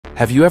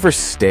Have you ever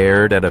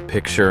stared at a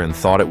picture and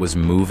thought it was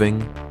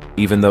moving,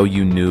 even though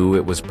you knew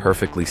it was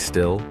perfectly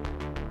still?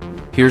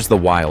 Here's the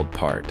wild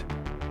part.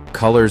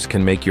 Colors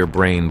can make your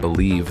brain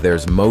believe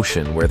there's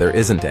motion where there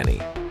isn't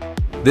any.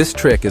 This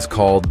trick is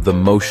called the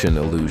motion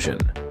illusion,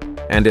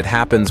 and it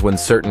happens when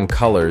certain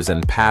colors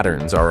and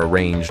patterns are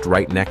arranged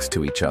right next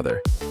to each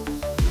other.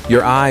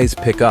 Your eyes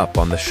pick up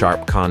on the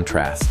sharp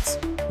contrasts,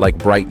 like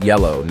bright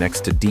yellow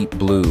next to deep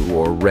blue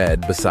or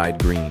red beside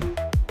green.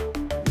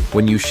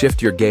 When you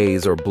shift your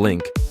gaze or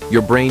blink,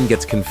 your brain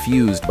gets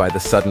confused by the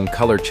sudden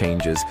color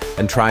changes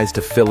and tries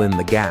to fill in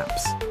the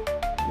gaps.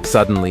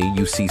 Suddenly,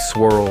 you see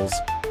swirls,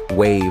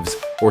 waves,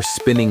 or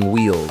spinning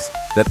wheels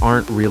that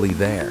aren't really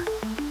there.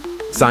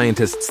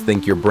 Scientists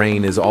think your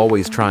brain is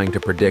always trying to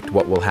predict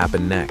what will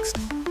happen next.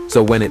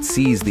 So when it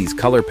sees these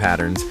color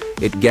patterns,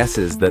 it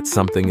guesses that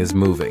something is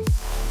moving.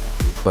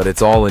 But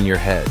it's all in your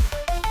head.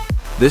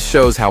 This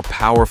shows how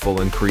powerful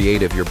and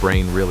creative your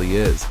brain really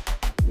is.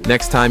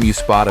 Next time you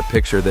spot a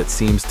picture that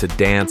seems to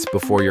dance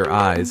before your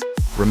eyes,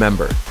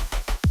 remember,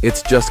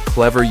 it's just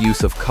clever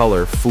use of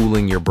color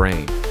fooling your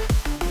brain.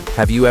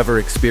 Have you ever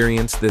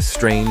experienced this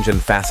strange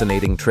and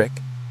fascinating trick?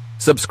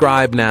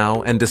 Subscribe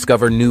now and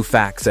discover new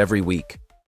facts every week.